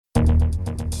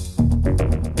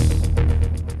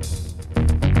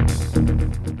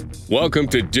Welcome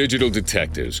to Digital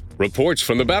Detectives, reports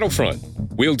from the battlefront.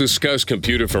 We'll discuss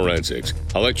computer forensics,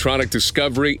 electronic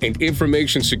discovery, and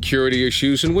information security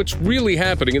issues and what's really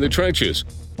happening in the trenches.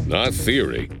 Not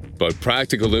theory, but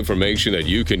practical information that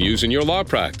you can use in your law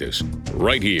practice.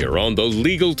 Right here on the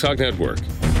Legal Talk Network.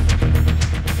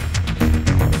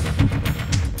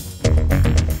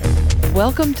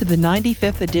 Welcome to the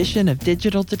 95th edition of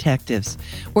Digital Detectives.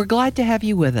 We're glad to have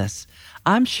you with us.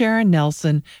 I'm Sharon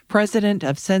Nelson, president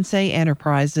of Sensei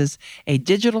Enterprises, a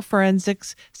digital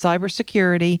forensics,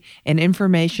 cybersecurity, and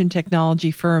information technology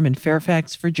firm in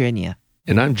Fairfax, Virginia.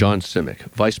 And I'm John Simic,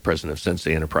 vice president of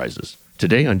Sensei Enterprises.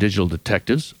 Today on Digital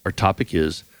Detectives, our topic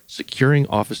is Securing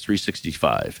Office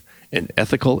 365, an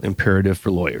ethical imperative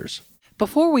for lawyers.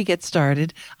 Before we get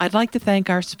started, I'd like to thank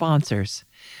our sponsors.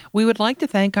 We would like to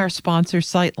thank our sponsor,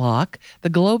 SiteLock, the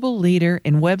global leader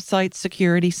in website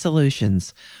security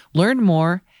solutions. Learn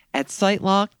more at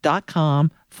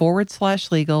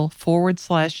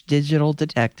sitelock.com/legal/digital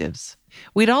detectives.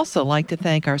 We'd also like to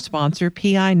thank our sponsor,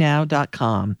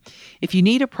 PINow.com. If you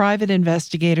need a private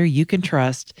investigator you can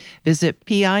trust, visit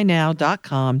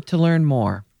PINow.com to learn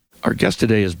more. Our guest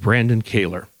today is Brandon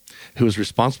Kaler, who is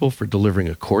responsible for delivering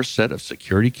a core set of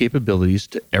security capabilities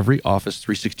to every Office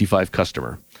 365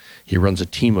 customer. He runs a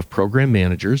team of program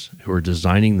managers who are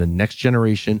designing the next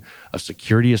generation of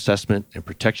security assessment and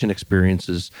protection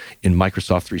experiences in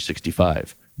Microsoft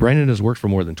 365. Brandon has worked for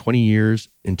more than 20 years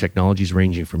in technologies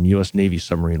ranging from U.S. Navy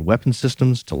submarine weapon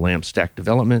systems to LAMP stack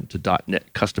development to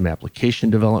 .NET custom application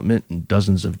development in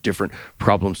dozens of different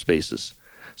problem spaces.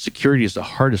 Security is the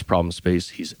hardest problem space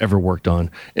he's ever worked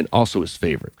on and also his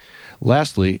favorite.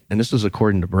 Lastly, and this is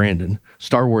according to Brandon,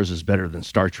 Star Wars is better than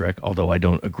Star Trek, although I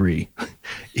don't agree.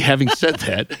 Having said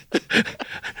that,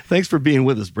 thanks for being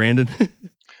with us, Brandon.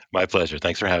 My pleasure.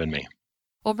 Thanks for having me.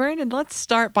 Well, Brandon, let's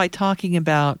start by talking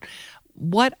about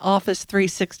what Office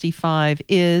 365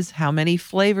 is, how many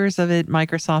flavors of it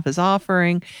Microsoft is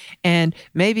offering, and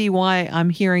maybe why I'm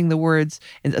hearing the words,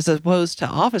 as opposed to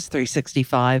Office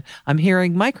 365, I'm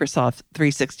hearing Microsoft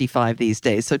 365 these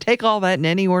days. So take all that in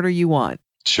any order you want.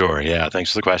 Sure. Yeah.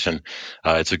 Thanks for the question.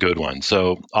 It's a good one.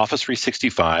 So Office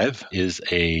 365 is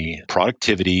a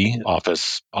productivity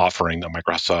Office offering that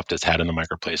Microsoft has had in the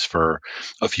marketplace for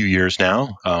a few years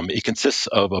now. It consists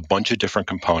of a bunch of different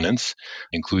components,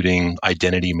 including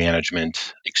identity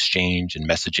management, exchange and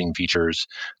messaging features,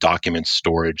 document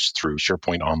storage through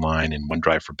SharePoint Online and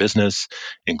OneDrive for Business,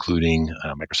 including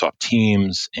Microsoft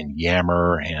Teams and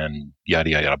Yammer and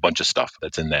yada, yada, a bunch of stuff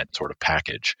that's in that sort of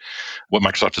package. What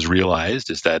Microsoft has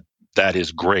realized is that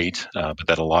is great, but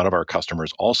that a lot of our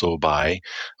customers also buy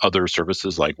other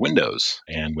services like Windows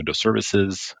and Windows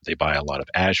services. They buy a lot of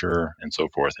Azure and so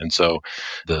forth. And so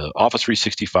the Office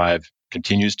 365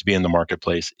 continues to be in the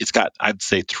marketplace. It's got, I'd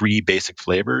say, three basic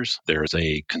flavors. There's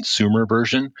a consumer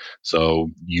version. So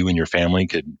you and your family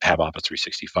could have Office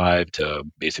 365 to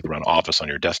basically run Office on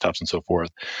your desktops and so forth.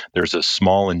 There's a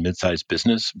small and mid-sized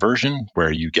business version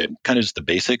where you get kind of just the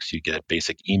basics. You get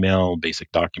basic email,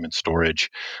 basic document storage,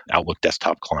 Outlook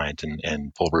desktop client,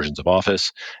 and full versions of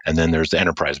Office. And then there's the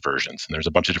enterprise versions. And there's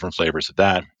a bunch of different flavors of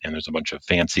that. And there's a bunch of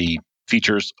fancy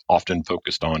features often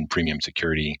focused on premium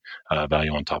security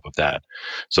value on top of that.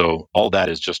 So all that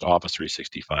is just Office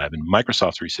 365. And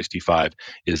Microsoft 365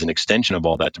 is an extension of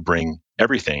all that to bring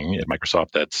everything at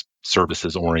Microsoft that's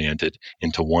services oriented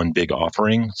into one big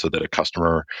offering so that a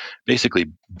customer basically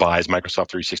buys Microsoft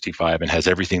 365 and has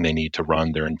everything they need to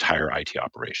run their entire IT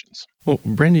operations. Well,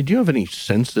 Brandon, do you have any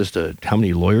sense as to how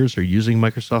many lawyers are using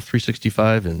Microsoft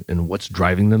 365 and what's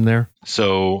driving them there?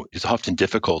 So it's often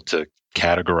difficult to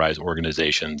categorize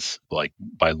organizations like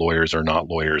by lawyers or not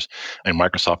lawyers. And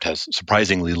Microsoft has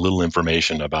surprisingly little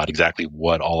information about exactly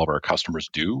what all of our customers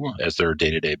do as their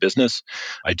day-to-day business.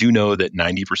 I do know that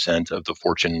 90% of the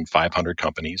Fortune 500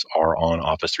 companies are on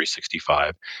Office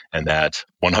 365, and that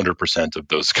 100% of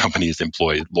those companies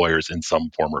employ lawyers in some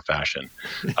form or fashion.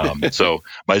 So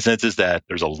my sense is that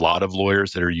there's a lot of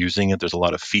lawyers that are using it. There's a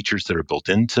lot of features that are built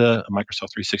into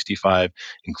Microsoft 365,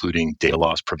 including data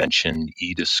loss prevention,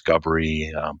 e-discovery,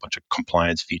 a bunch of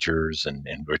compliance features and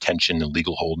retention and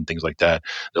legal hold and things like that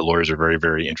lawyers are very,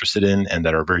 very interested in and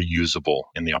that are very usable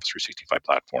in the Office 365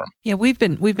 platform. Yeah, we've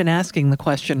been asking the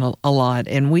question a lot,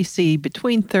 and we see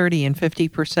between 30 and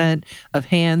 50% of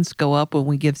hands go up when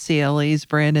we give CLEs,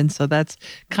 Brandon. So that's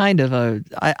kind of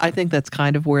I think that's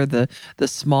kind of where the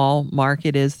small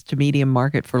market is to medium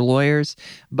market for lawyers.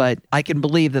 But I can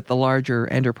believe that the larger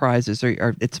enterprises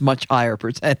are it's much higher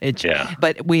percentage. Yeah.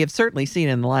 But we have certainly seen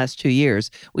in the last 2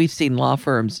 years, we've seen law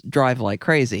firms drive like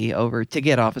crazy over to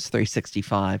get Office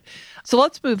 365. So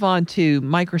let's move on to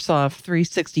Microsoft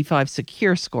 365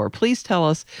 Secure Score. Please tell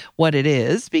us what it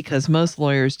is, because most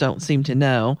lawyers don't seem to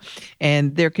know.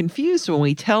 And they're confused when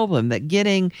we tell them that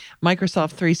getting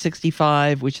Microsoft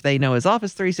 365, which they know as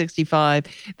Office 365,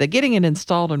 that getting it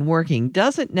installed and working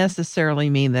doesn't necessarily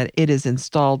mean that it is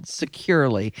installed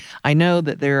securely. I know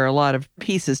that there are a lot of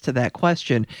pieces to that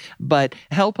question, but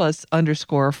help us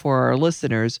underscore for our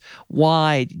listeners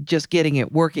why just getting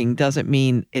it working doesn't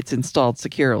mean it's installed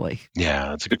securely. Yeah,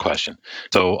 that's a good question.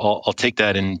 So I'll take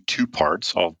that in two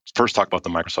parts. I'll first talk about the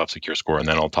Microsoft Secure Score, and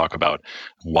then I'll talk about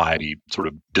why we sort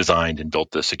of designed and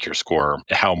built the Secure Score,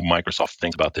 how Microsoft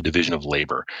thinks about the division of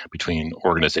labor between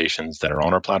organizations that are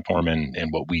on our platform and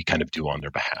what we kind of do on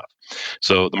their behalf.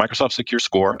 So the Microsoft Secure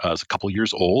Score is a couple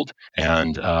years old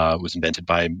and was invented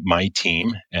by my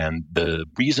team. And the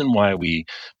reason why we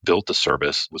built the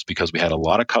service was because we had a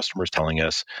lot of customers telling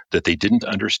us that they didn't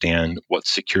understand what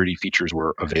security features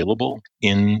were available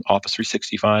in Office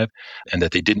 365 and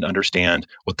that they didn't understand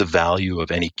what the value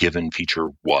of any given feature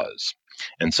was.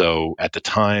 And so at the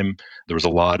time, there was a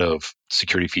lot of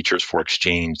security features for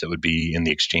Exchange that would be in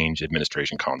the Exchange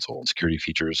administration console. Security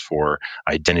features for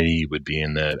identity would be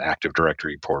in the Active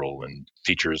Directory portal, and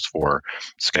features for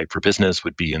Skype for Business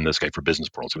would be in the Skype for Business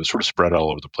portal. So it was sort of spread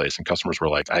all over the place. And customers were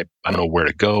like, I don't know where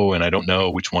to go, and I don't know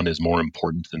which one is more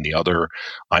important than the other.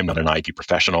 I'm not an IT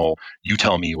professional. You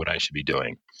tell me what I should be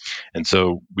doing. And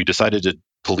so we decided to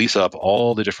police up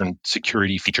all the different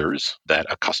security features that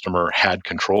a customer had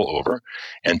control over,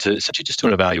 and to essentially just do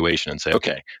an evaluation and say,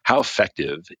 okay, how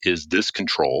effective is this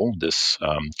control, this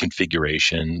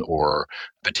configuration or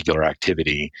particular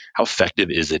activity? How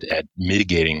effective is it at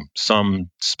mitigating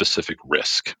some specific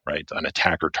risk, right? An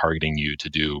attacker targeting you to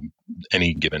do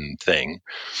any given thing.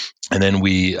 And then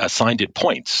we assigned it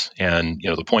points, and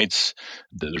the points,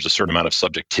 there's a certain amount of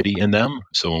subjectivity in them.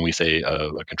 So when we say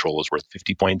a control is worth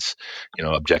 50 points,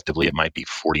 objectively it might be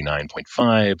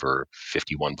 49.5 or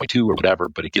 51.2 or whatever,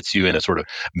 but it gets you in a sort of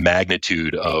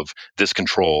magnitude of this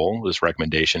control, this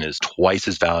recommendation is twice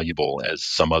as valuable as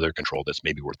some other control that's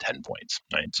maybe worth 10 points,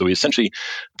 right? So we essentially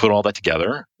put all that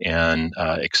together and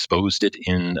exposed it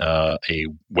in a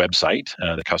website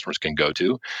that customers can go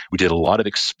to. We did a lot of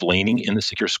explaining in the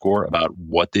Secure Score about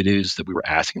what it is that we were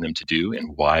asking them to do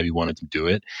and why we wanted to do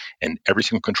it. And every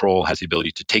single control has the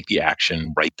ability to take the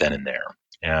action right then and there.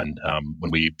 And when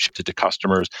we shipped it to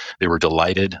customers, they were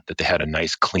delighted that they had a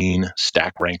nice, clean,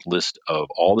 stack-ranked list of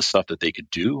all the stuff that they could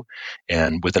do,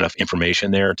 and with enough information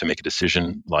there to make a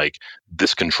decision like,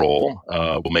 this control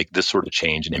will make this sort of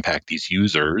change and impact these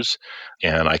users,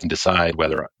 and I can decide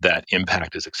whether that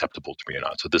impact is acceptable to me or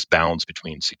not. So this balance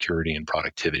between security and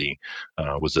productivity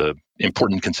was an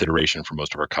important consideration for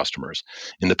most of our customers.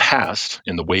 In the past,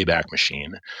 in the Wayback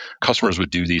Machine, customers would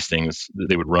do these things.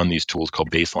 They would run these tools called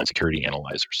baseline security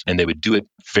analyzers, and they would do it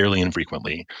fairly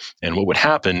infrequently. And what would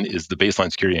happen is the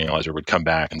baseline security analyzer would come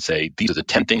back and say, these are the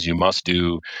 10 things you must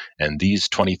do, and these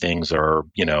 20 things are,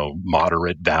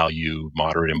 moderate value,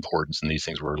 moderate importance, and these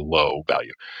things were low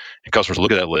value. And customers would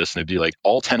look at that list and they'd be like,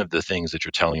 all 10 of the things that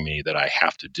you're telling me that I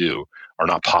have to do are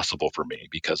not possible for me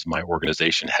because my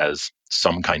organization has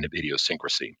some kind of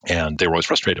idiosyncrasy. And they were always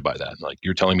frustrated by that. Like,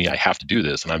 you're telling me I have to do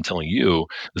this, and I'm telling you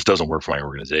this doesn't work for my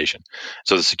organization.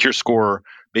 So the Secure Score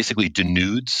basically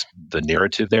denudes the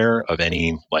narrative there of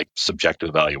any subjective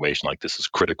evaluation, like this is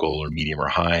critical or medium or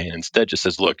high, and instead just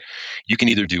says, look, you can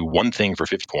either do one thing for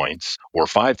 50 points or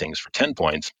 5 things for 10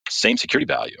 points, same security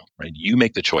value, right? You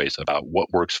make the choice about what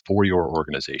works for your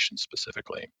organization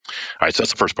specifically. All right, so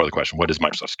that's the first part of the question. What is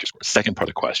Microsoft Secure Score? The second part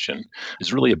of the question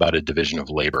is really about a division of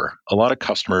labor. A lot of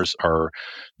customers are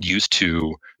used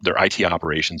to their IT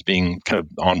operations being kind of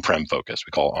on-prem focused.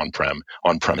 We call it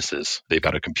on-premises. They've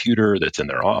got a computer that's in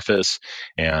their office,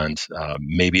 and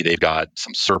maybe they've got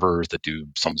some servers that do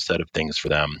some set of things for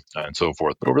them and so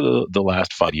forth. But over the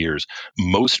last 5 years,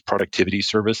 most productivity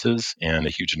services and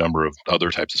a huge number of other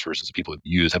types of services that people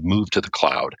use have moved to the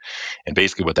cloud. And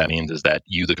basically what that means is that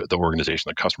you, the organization,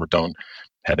 the customer, don't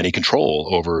have any control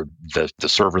over the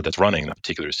server that's running that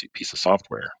particular piece of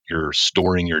software. You're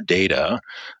storing your data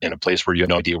in a place where you have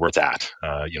no idea where it's at.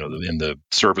 And the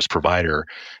service provider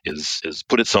is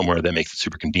put it somewhere that makes it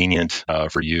super convenient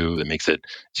for you. That makes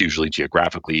it's usually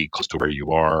geographically close to where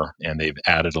you are, and they've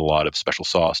added a lot of special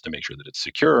sauce to make sure that it's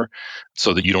secure,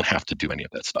 so that you don't have to do any of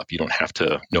that stuff. You don't have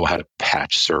to know how to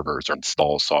patch servers or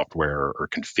install software or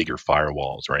configure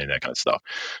firewalls or any of that kind of stuff.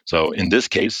 So in this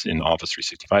case, in Office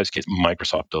 365's case,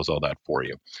 Microsoft does all that for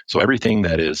you. So everything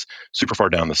that is super far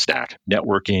down the stack,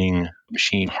 networking,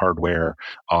 machine hardware,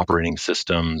 operating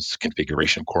systems,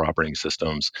 configuration of core operating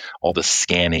systems, all the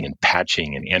scanning and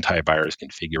patching and antivirus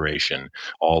configuration,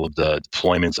 all of the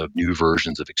deployments of new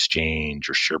versions of Exchange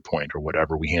or SharePoint or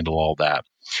whatever. We handle all that.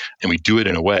 And we do it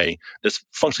in a way that's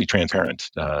functionally transparent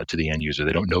to the end user.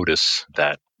 They don't notice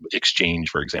that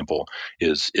Exchange, for example,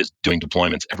 is doing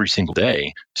deployments every single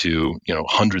day to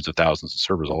hundreds of thousands of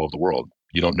servers all over the world.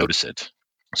 You don't notice it.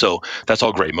 So that's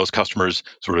all great. Most customers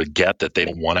sort of get that they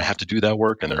don't want to have to do that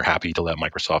work, and they're happy to let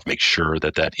Microsoft make sure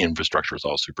that that infrastructure is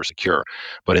all super secure.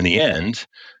 But in the end,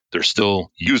 there's still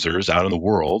users out in the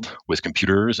world with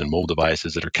computers and mobile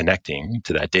devices that are connecting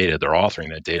to that data. They're authoring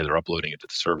that data. They're uploading it to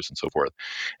the service and so forth.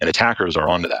 And attackers are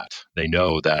onto that. They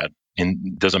know that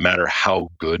it doesn't matter how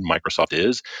good Microsoft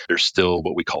is, there's still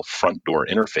what we call front door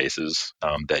interfaces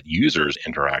that users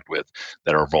interact with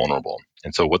that are vulnerable.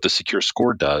 And so what the Secure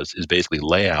Score does is basically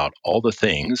lay out all the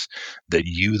things that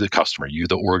you, the customer, you,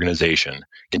 the organization,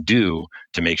 can do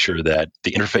to make sure that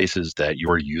the interfaces that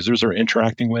your users are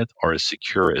interacting with are as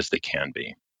secure as they can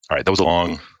be. All right, that was a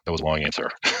long answer.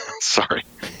 Sorry.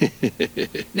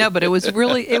 No, but it was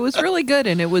really good,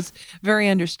 and it was very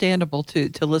understandable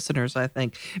to listeners, I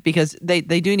think, because they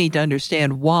do need to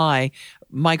understand why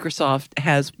Microsoft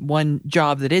has one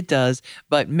job that it does,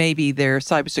 but maybe their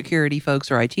cybersecurity folks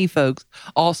or IT folks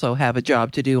also have a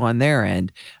job to do on their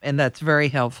end. And that's very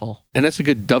helpful. And that's a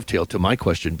good dovetail to my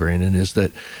question, Brandon, is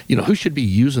that, who should be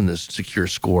using this Secure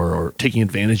Score or taking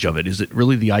advantage of it? Is it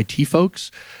really the IT folks,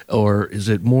 or is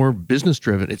it more business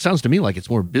driven? It sounds to me like it's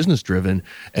more business driven,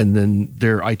 and then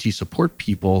their IT support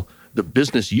people, the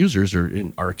business users, or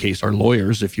in our case, our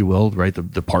lawyers, if you will, right,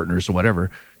 the partners or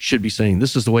whatever, should be saying,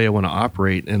 this is the way I want to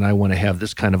operate, and I want to have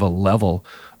this kind of a level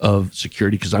of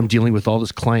security because I'm dealing with all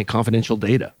this client confidential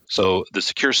data. So the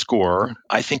Secure Score,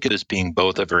 I think it as being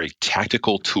both a very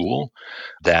tactical tool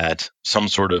that some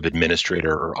sort of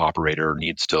administrator or operator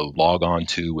needs to log on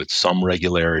to with some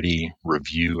regularity,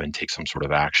 review, and take some sort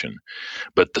of action.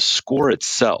 But the score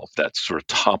itself, that sort of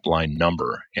top line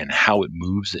number and how it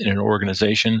moves in an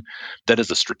organization, that is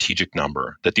a strategic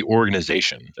number that the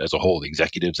organization as a whole, the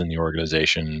executives in the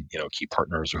organization, key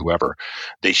partners or whoever,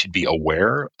 they should be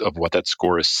aware of what that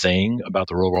score is saying about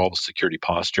their overall security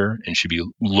posture and should be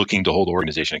looking to hold the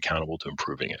organization accountable to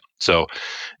improving it. So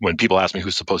when people ask me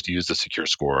who's supposed to use the Secure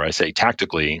Score, I say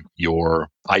tactically, your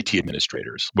IT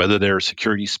administrators, whether they're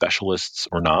security specialists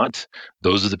or not,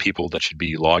 those are the people that should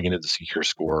be logging into the Secure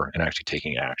Score and actually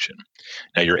taking action.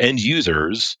 Now, your end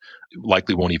users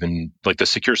likely won't even, like the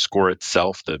Secure Score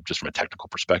itself, just from a technical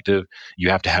perspective, you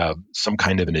have to have some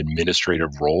kind of an administrative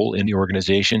role in the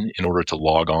organization in order to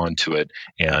log on to it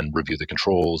and review the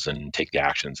controls and take the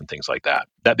actions and things like that.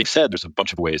 That being said, there's a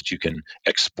bunch of ways that you can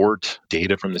export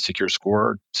data from the Secure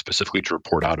Score specifically to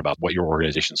report out about what your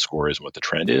organization's score is and what the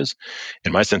trend is.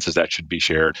 And my sense is that should be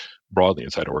shared broadly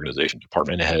inside an organization,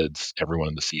 department heads, everyone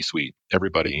in the C-suite,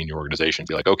 everybody in your organization,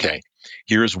 be like, okay,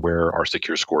 here's where our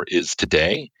Secure Score is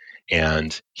today.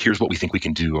 And here's what we think we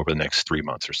can do over the next 3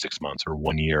 months or 6 months or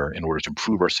 1 year in order to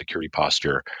improve our security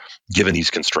posture, given these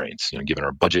constraints, given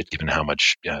our budget, given how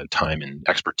much time and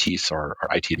expertise our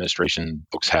IT administration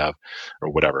folks have or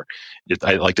whatever.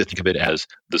 I like to think of it as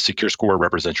the Secure Score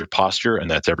represents your posture,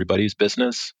 and that's everybody's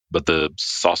business. But the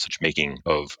sausage making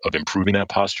of improving that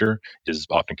posture is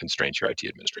often constrained to your IT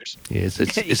administration. Yeah,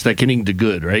 it's that getting to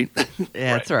good, right?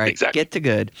 Yeah, that's right. Exactly. Get to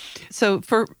good. So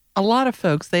for a lot of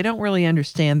folks, they don't really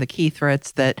understand the key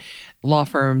threats that law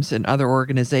firms and other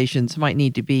organizations might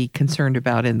need to be concerned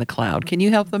about in the cloud. Can you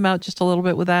help them out just a little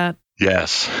bit with that?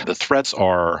 Yes. The threats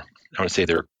are, I would say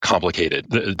they're complicated.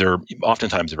 They're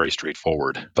oftentimes very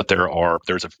straightforward, but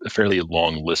there's a fairly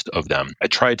long list of them. I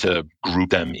try to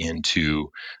group them into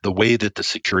the way that the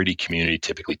security community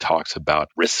typically talks about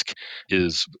risk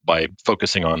is by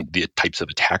focusing on the types of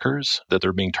attackers that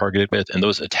they're being targeted with, and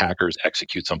those attackers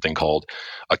execute something called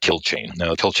a kill chain.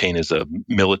 Now, a kill chain is a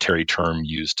military term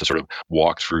used to sort of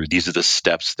walk through, these are the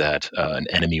steps that an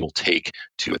enemy will take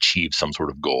to achieve some sort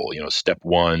of goal. Step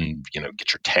one,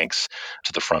 get your tanks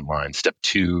to the front line. Step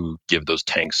two, give those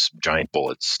tanks giant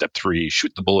bullets. Step three,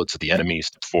 shoot the bullets at the enemy.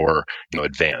 Step four,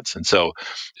 advance. And so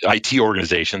IT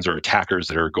organizations or attackers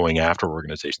that are going after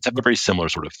organizations have a very similar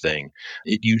sort of thing.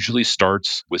 It usually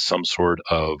starts with some sort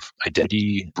of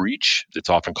identity breach. It's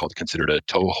often considered a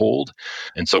toehold.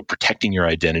 And so protecting your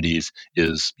identities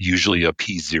is usually a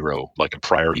P0, like a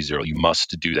priority zero. You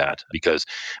must do that because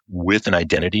with an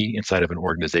identity inside of an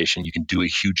organization, you can do a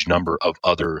huge number of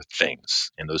other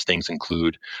things. And those things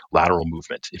include lateral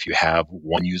movement. If you have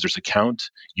one user's account,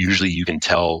 usually you can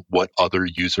tell what other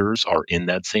users are in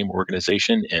that same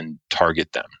organization and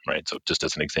target them, right? So just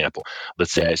as an example,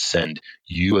 let's say I send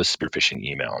you a spear phishing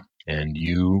email and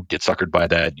you get suckered by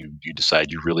that. You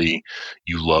decide you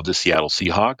love the Seattle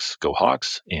Seahawks, go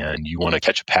Hawks, and you want to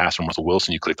catch a pass from Russell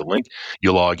Wilson. You click the link,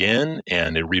 you log in,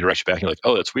 and it redirects you back. And you're like,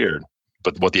 oh, that's weird.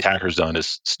 But what the attacker's done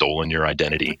is stolen your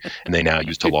identity, and they now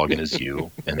use to log in as you,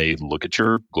 and they look at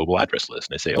your global address list,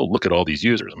 and they say, oh, look at all these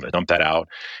users. I'm going to dump that out,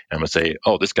 and I'm going to say,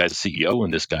 oh, this guy's the CEO,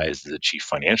 and this guy is the chief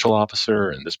financial officer,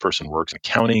 and this person works in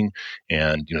accounting,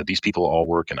 and these people all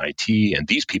work in IT, and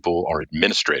these people are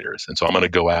administrators. And so I'm going to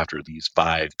go after these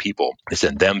 5 people. I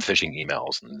send them phishing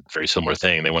emails, and very similar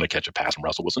thing. They want to catch a pass from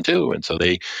Russell Wilson too, and so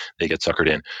they get suckered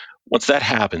in. Once that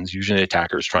happens, usually an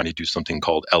attacker is trying to do something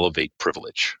called elevate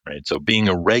privilege, right? So being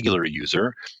a regular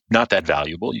user, not that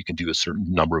valuable. You can do a certain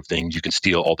number of things. You can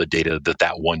steal all the data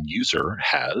that one user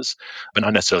has, but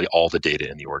not necessarily all the data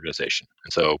in the organization.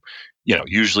 And so,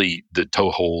 usually the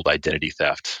toehold identity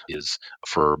theft is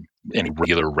for any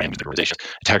regular random organization.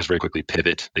 Attackers very quickly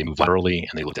pivot, they move laterally,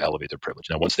 and they look to elevate their privilege.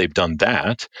 Now, once they've done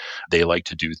that, they like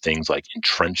to do things like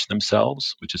entrench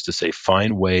themselves, which is to say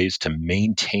find ways to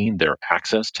maintain their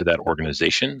access to that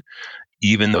organization,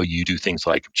 even though you do things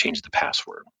like change the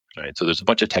password. Right. So there's a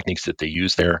bunch of techniques that they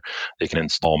use there. They can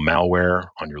install malware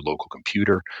on your local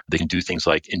computer. They can do things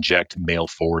like inject mail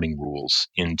forwarding rules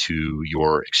into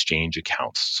your Exchange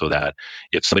accounts so that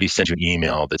if somebody sends you an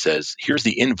email that says, here's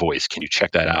the invoice, can you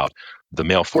check that out? The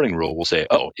mail forwarding rule will say,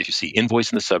 oh, if you see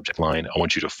invoice in the subject line, I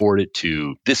want you to forward it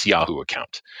to this Yahoo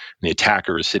account. And the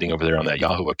attacker is sitting over there on that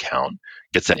Yahoo account,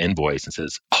 gets that invoice and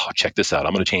says, oh, check this out.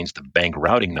 I'm going to change the bank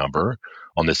routing number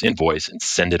on this invoice and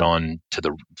send it on to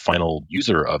the final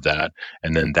user of that.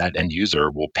 And then that end user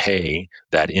will pay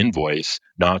that invoice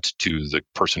not to the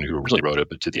person who originally wrote it,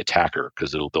 but to the attacker,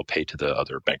 because they'll pay to the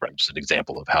other bank routing. Just an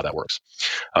example of how that works.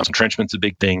 Entrenchment's a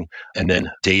big thing. And then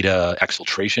data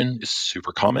exfiltration is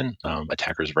super common.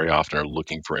 Attackers very often are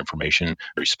looking for information,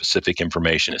 very specific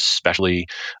information, especially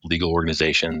legal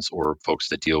organizations or folks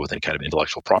that deal with any kind of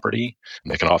intellectual property.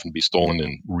 And they can often be stolen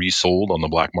and resold on the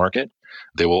black market.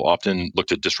 They will often look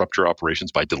to disrupt your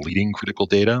operations by deleting critical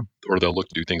data, or they'll look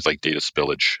to do things like data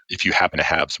spillage. If you happen to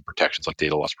have some protections like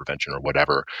data loss prevention or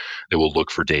whatever, they will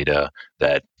look for data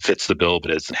that fits the bill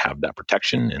but doesn't have that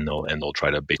protection, and they'll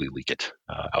try to basically leak it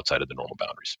outside of the normal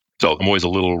boundaries. So I'm always a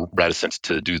little reticent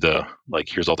to do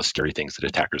here's all the scary things that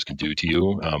attackers can do to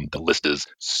you. The list is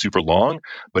super long,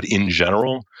 but in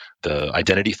general, the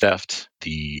identity theft,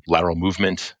 the lateral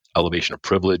movement, elevation of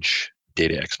privilege,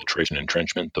 data exfiltration,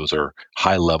 entrenchment, those are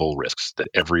high-level risks that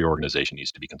every organization needs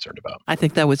to be concerned about. I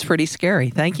think that was pretty scary.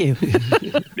 Thank you.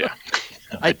 Yeah.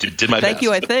 I did my best. Thank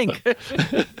you, I think.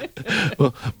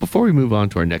 Well, before we move on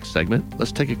to our next segment,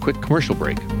 let's take a quick commercial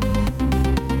break.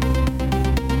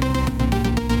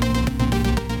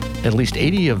 At least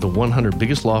 80 of the 100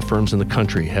 biggest law firms in the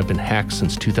country have been hacked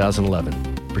since 2011.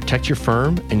 Protect your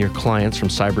firm and your clients from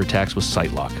cyber attacks with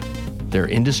SiteLock. Their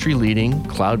industry-leading,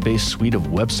 cloud-based suite of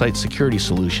website security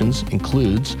solutions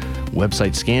includes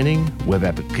website scanning, web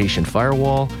application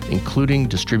firewall, including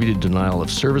distributed denial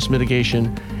of service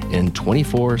mitigation, and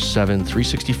 24/7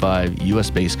 365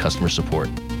 US-based customer support.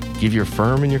 Give your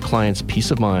firm and your clients peace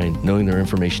of mind knowing their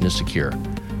information is secure.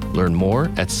 Learn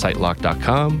more at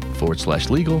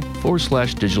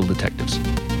sitelock.com/legal/digital detectives.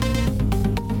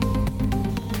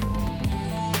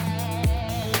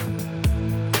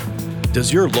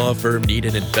 Does your law firm need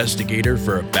an investigator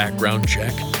for a background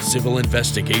check, civil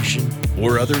investigation,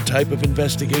 or other type of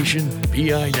investigation?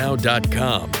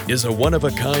 PINow.com is a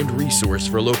one-of-a-kind resource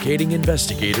for locating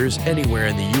investigators anywhere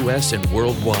in the U.S. and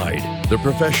worldwide. The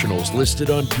professionals listed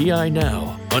on PI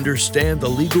Now understand the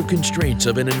legal constraints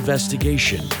of an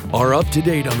investigation, are up to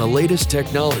date on the latest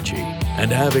technology,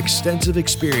 and have extensive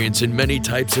experience in many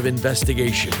types of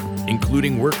investigation,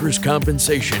 including workers'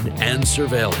 compensation and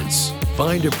surveillance.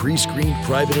 Find a pre-screened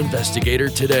private investigator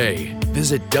today.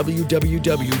 Visit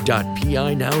www.pinow.com.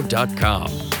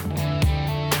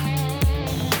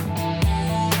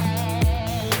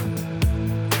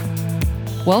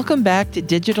 Welcome back to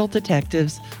Digital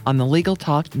Detectives on the Legal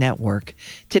Talk Network.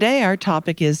 Today, our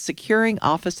topic is securing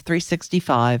Office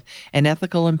 365, an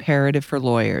ethical imperative for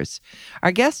lawyers.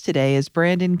 Our guest today is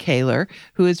Brandon Kaler,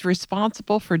 who is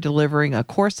responsible for delivering a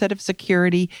core set of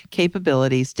security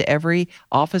capabilities to every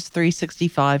Office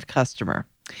 365 customer.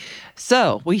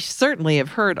 So, we certainly have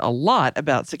heard a lot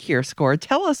about SecureScore.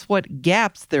 Tell us what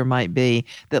gaps there might be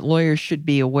that lawyers should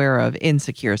be aware of in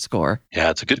SecureScore.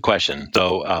 Yeah, it's a good question.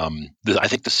 So I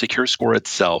think the Secure Score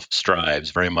itself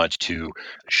strives very much to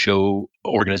show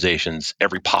organizations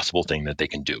every possible thing that they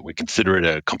can do. We consider it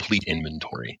a complete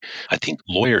inventory. I think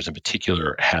lawyers in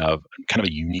particular have kind of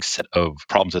a unique set of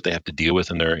problems that they have to deal with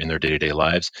in their day-to-day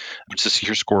lives, which the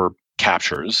Secure Score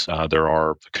captures. There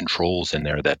are controls in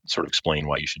there that sort of explain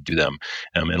why you should do them.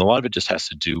 And a lot of it just has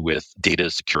to do with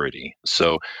data security.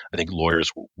 So I think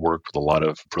lawyers work with a lot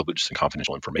of privileged and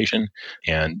confidential information.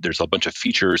 And there's a bunch of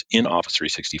features in Office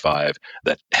 365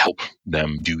 that help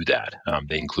them do that.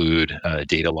 They include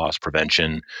data loss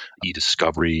prevention,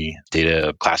 e-discovery,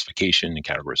 data classification and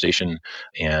categorization,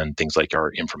 and things like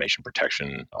our information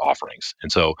protection offerings.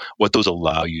 And so what those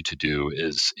allow you to do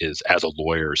is as a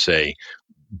lawyer, say,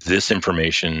 this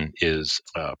information is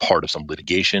part of some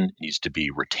litigation, needs to be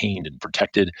retained and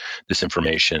protected. This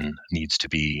information needs to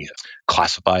be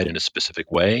classified in a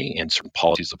specific way, and certain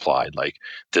policies applied, like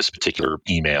this particular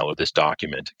email or this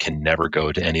document can never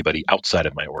go to anybody outside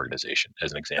of my organization,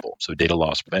 as an example. So data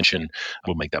loss prevention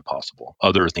will make that possible.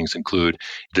 Other things include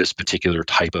this particular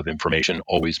type of information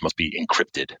always must be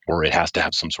encrypted, or it has to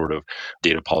have some sort of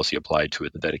data policy applied to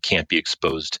it that it can't be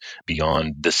exposed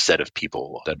beyond this set of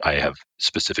people that I have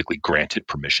specifically granted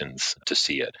permissions to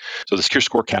see it. So the Secure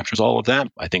Score captures all of that.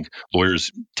 I think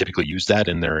lawyers typically use that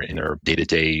in their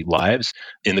day-to-day lives.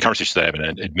 In the conversations that I have,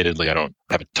 and admittedly, I don't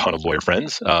have a ton of lawyer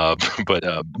friends, but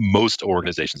most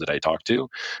organizations that I talk to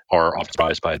are often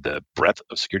surprised by the breadth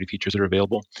of security features that are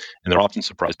available, and they're often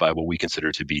surprised by what we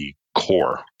consider to be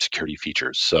core security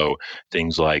features. So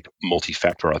things like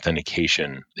multi-factor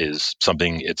authentication is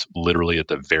something, it's literally at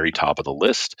the very top of the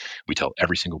list. We tell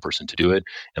every single person to do it,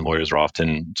 and lawyers are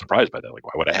often surprised by that. Like,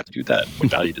 why would I have to do that?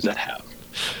 What value does that have?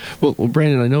 Well,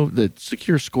 Brandon, I know that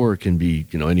Secure Score can be,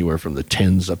 anywhere from the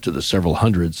tens up to the several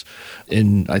hundreds.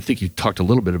 And I think you talked a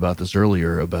little bit about this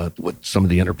earlier, about what some of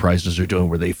the enterprises are doing,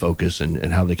 where they focus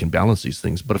and how they can balance these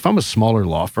things. But if I'm a smaller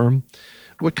law firm,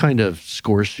 what kind of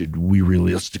scores should we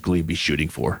realistically be shooting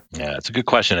for? Yeah, it's a good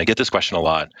question. I get this question a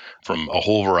lot from a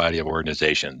whole variety of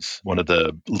organizations. One of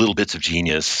the little bits of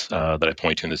genius that I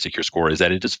point to in the Secure Score is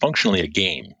that it is functionally a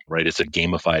game, right? It's a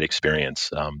gamified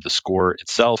experience. The score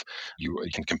itself, you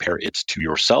can compare it to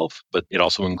yourself, but it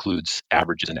also includes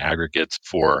averages and aggregates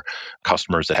for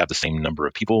customers that have the same number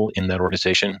of people in that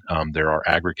organization. There are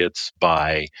aggregates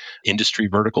by industry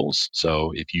verticals.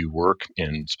 So if you work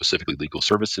in specifically legal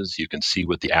services, you can see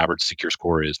what the average Secure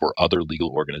Score is for other legal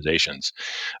organizations.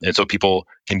 And so people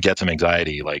can get some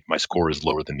anxiety, like my score is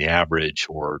lower than the average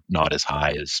or not as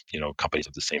high as, companies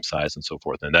of the same size and so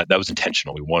forth. And that was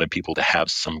intentional. We wanted people to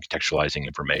have some contextualizing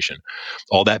information.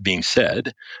 All that being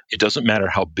said, it doesn't matter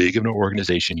how big of an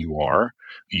organization you are,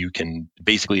 you can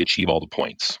basically achieve all the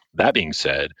points. That being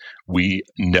said, we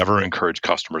never encourage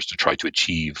customers to try to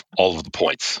achieve all of the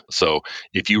points. So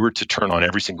if you were to turn on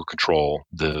every single control,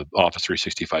 the Office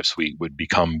 365 suite would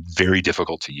become very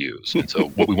difficult to use. And so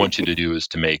what we want you to do is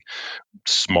to make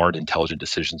smart, intelligent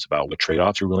decisions about what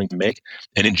trade-offs you're willing to make.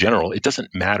 And in general, it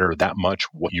doesn't matter that much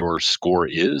what your score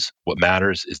is. What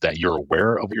matters is that you're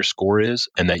aware of what your score is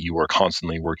and that you are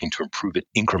constantly working to improve it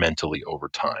incrementally over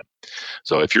time.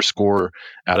 So if your score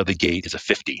out of the gate is a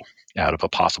 50 out of a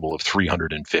possible of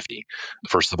 350,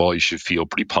 first of all, you should feel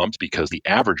pretty pumped because the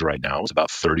average right now is about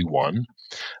 31.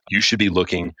 You should be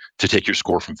looking to take your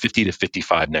score from 50 to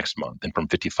 55 next month, and from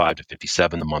 55 to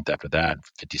 57 the month after that,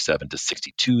 57 to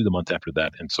 62 the month after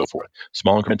that, and so forth.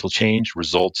 Small incremental change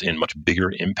results in much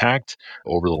bigger impact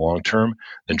over the long term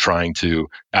than trying to,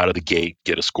 out of the gate,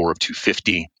 get a score of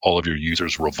 250. All of your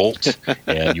users revolt,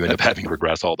 and you end up having to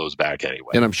regress all those back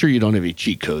anyway. And I'm sure you don't have any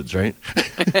cheat codes, right?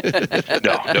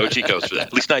 No cheat codes for that.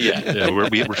 At least not yet.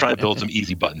 We're trying to build some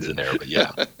easy buttons in there, but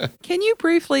yeah. Can you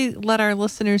briefly let our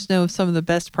listeners know of some of the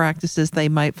best practices they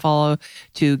might follow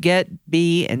to get,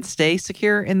 be, and stay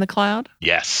secure in the cloud?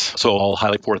 Yes. So I'll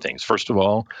highlight 4 things. First of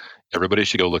all, everybody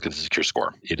should go look at the Secure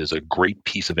Score. It is a great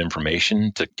piece of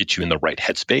information to get you in the right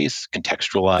headspace,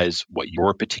 contextualize what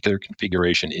your particular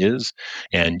configuration is,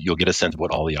 and you'll get a sense of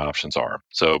what all the options are.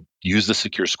 So use the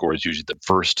Secure Score is usually the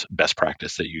first best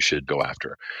practice that you should go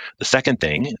after. The second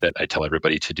thing that I tell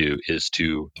everybody to do is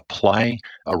to apply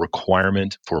a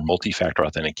requirement for multi-factor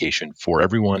authentication for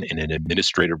everyone in an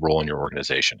administrative role in your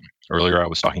organization. Earlier, I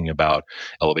was talking about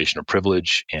elevation of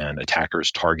privilege and attackers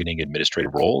targeting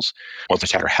administrative roles. Once an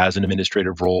attacker has an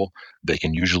administrative role, they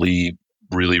can usually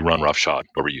really run roughshod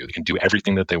over you. They can do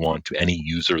everything that they want to any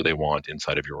user they want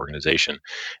inside of your organization.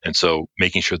 And so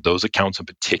making sure those accounts in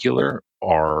particular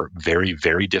are very,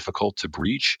 very difficult to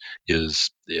breach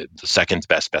is the second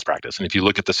best practice. And if you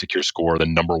look at the Secure Score, the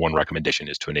number one recommendation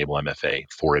is to enable MFA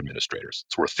for administrators.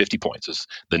 It's worth 50 points.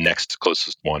 The next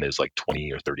closest one is like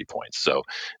 20 or 30 points. So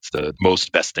it's the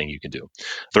most best thing you can do.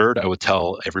 Third, I would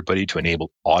tell everybody to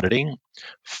enable auditing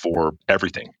for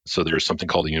everything. So there's something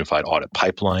called a unified audit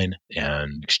pipeline,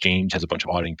 and Exchange has a bunch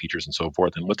of auditing features and so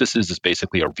forth. And what this is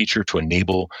basically a feature to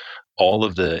enable all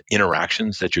of the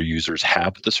interactions that your users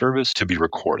have with the service to be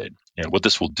recorded. And what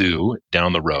this will do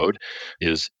down the road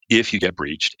is if you get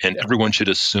breached, and everyone should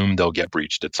assume they'll get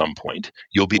breached at some point,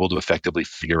 you'll be able to effectively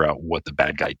figure out what the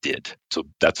bad guy did. So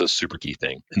that's a super key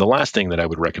thing. And the last thing that I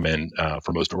would recommend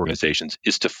for most organizations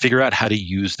is to figure out how to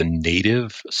use the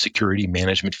native security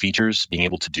management features, being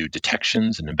able to do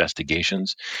detections and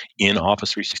investigations in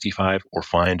Office 365, or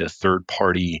find a third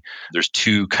party. There's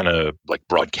two kind of like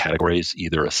broad categories,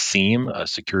 either a SIEM, a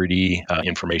security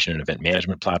information and event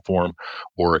management platform,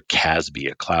 or a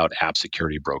CASB, a cloud app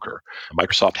security broker.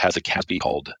 Microsoft has a CASB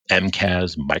called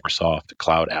MCAS, Microsoft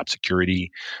Cloud App Security,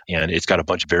 and it's got a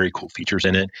bunch of very cool features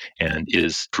in it, and it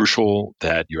is crucial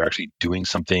that you're actually doing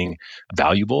something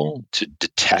valuable to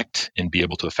detect and be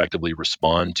able to effectively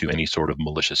respond to any sort of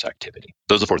malicious activity.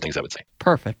 Those are 4 things I would say.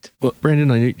 Perfect. Well,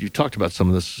 Brandon, I know you talked about some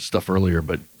of this stuff earlier,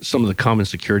 but some of the common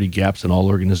security gaps in all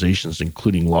organizations,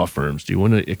 including law firms. Do you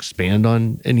want to expand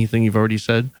on anything you've already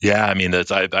said? Yeah, I mean,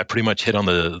 I pretty much hit on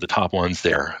the top ones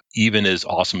there. Even as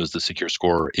awesome as the Secure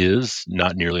Score is,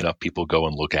 not nearly enough people go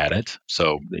and look at it.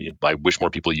 So I wish more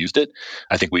people used it.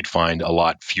 I think we'd find a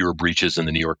lot fewer breaches in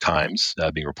the New York Times,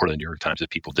 being reported in the New York Times, if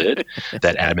people did.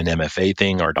 That admin MFA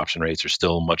thing, our adoption rates are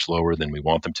still much lower than we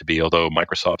want them to be, although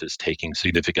Microsoft is taking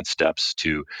significant steps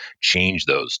to change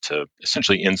those, to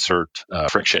essentially insert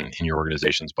friction in your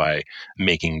organizations by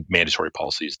making mandatory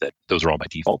policies that those are all by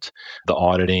default. The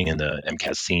auditing and the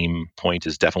MCAS SIEM point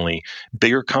is definitely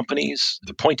bigger companies.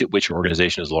 The point at which your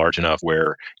organization is large enough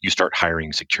where you start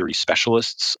hiring security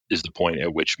specialists is the point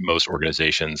at which most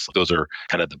organizations, those are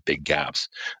kind of the big gaps.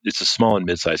 It's the small and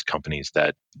mid-sized companies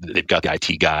that they've got the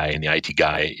IT guy, and the IT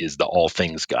guy is the all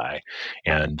things guy,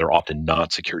 and they're often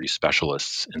not security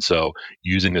specialists. And so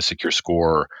using the Secure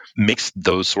Score makes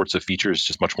those sorts of features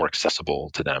just much more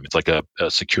accessible to them. It's like a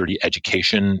security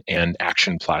education and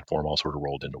action platform all sort of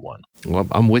rolled into one. Well,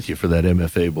 I'm with you for that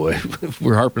MFA, boy.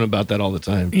 We're harping about that all the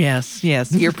time. Yes.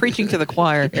 You're preaching to the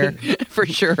choir here, for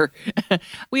sure.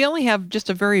 We only have just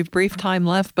a very brief time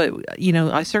left, but,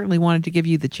 I certainly wanted to give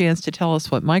you the chance to tell us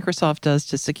what Microsoft does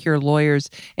to secure lawyers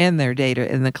and their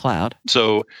data in the cloud.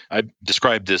 So I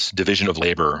described this division of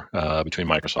labor between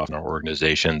Microsoft and our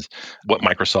organizations. What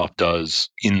Microsoft does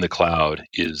in the cloud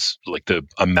is like the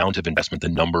amount of investment, the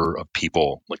number of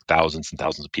people, like thousands and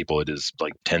thousands of people. It is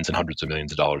like tens and hundreds of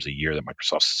millions of dollars a year that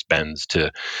Microsoft spends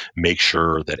to make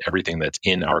sure that everything that's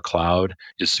in our cloud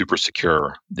is super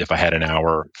secure. If I had an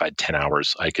hour, if I had 10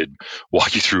 hours, I could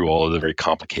walk you through all of the very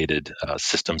complicated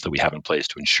systems that we have in place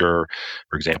to ensure,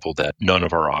 for example, that none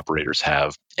of our operators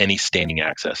have any standing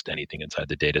access to anything inside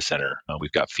the data center.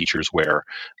 We've got features where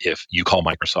if you call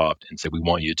Microsoft and say, we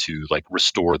want you to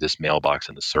restore this mailbox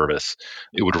in the service,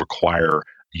 it would require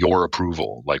your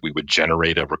approval. Like we would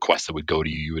generate a request that would go to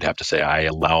you. You would have to say, I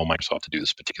allow Microsoft to do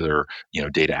this particular,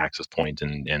 data access point,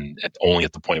 and only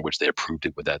at the point at which they approved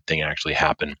it would that thing actually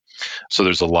happen. So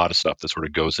there's a lot of stuff that sort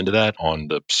of goes into that on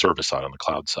the service side, on the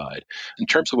cloud side. In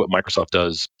terms of what Microsoft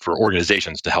does for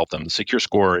organizations to help them, the Secure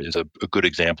Score is a good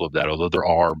example of that, although there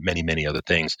are many, many other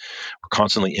things. We're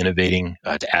constantly innovating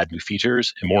to add new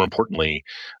features. And more importantly,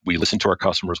 we listen to our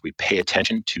customers, we pay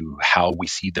attention to how we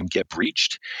see them get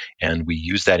breached, and we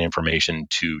use that information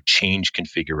to change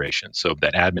configuration. So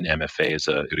that admin MFA is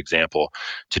a good example.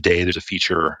 Today, there's a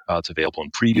feature that's available in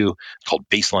preview called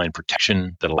baseline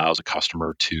protection that allows a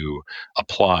customer to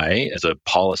apply as a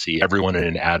policy. Everyone in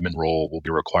an admin role will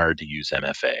be required to use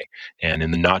MFA. And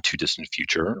in the not too distant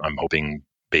future, I'm hoping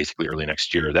basically early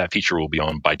next year, that feature will be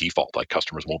on by default. Like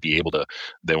customers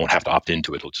they won't have to opt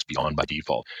into it. It'll just be on by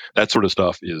default. That sort of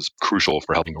stuff is crucial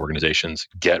for helping organizations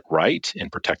get right and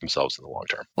protect themselves in the long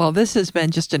term. Well, this has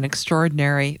been just an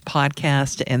extraordinary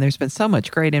podcast, and there's been so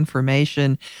much great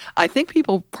information. I think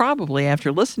people probably,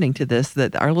 after listening to this,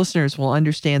 that our listeners will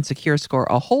understand Secure Score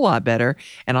a whole lot better.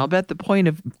 And I'll bet the point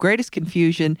of greatest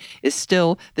confusion is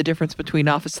still the difference between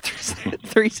Office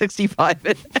 365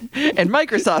 and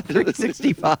Microsoft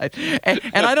 365. 365.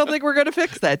 And I don't think we're going to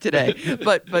fix that today.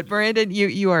 But Brandon,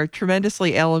 you are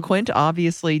tremendously eloquent,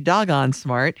 obviously doggone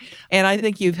smart. And I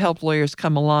think you've helped lawyers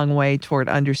come a long way toward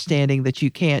understanding that you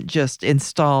can't just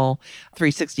install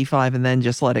 365 and then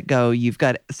just let it go. You've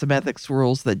got some ethics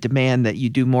rules that demand that you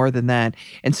do more than that,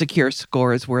 and secure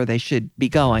score is where they should be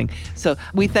going. So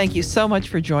we thank you so much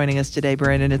for joining us today,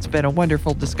 Brandon. It's been a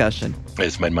wonderful discussion.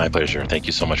 It's been my pleasure. Thank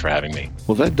you so much for having me.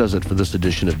 Well, that does it for this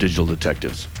edition of Digital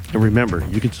Detectives. And remember,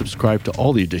 you can subscribe to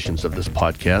all the editions of this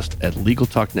podcast at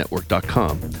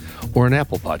LegalTalkNetwork.com or on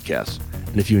Apple Podcasts.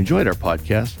 And if you enjoyed our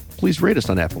podcast, please rate us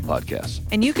on Apple Podcasts.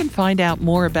 And you can find out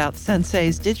more about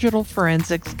Sensei's digital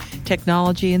forensics,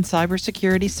 technology, and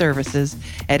cybersecurity services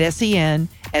at SEN-SEI-ENT.com.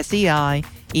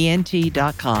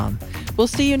 We'll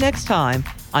see you next time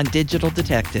on Digital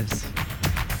Detectives.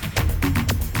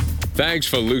 Thanks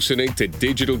for listening to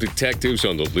Digital Detectives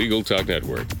on the Legal Talk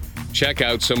Network. Check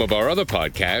out some of our other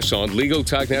podcasts on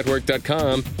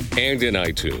LegalTalkNetwork.com and in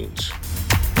iTunes.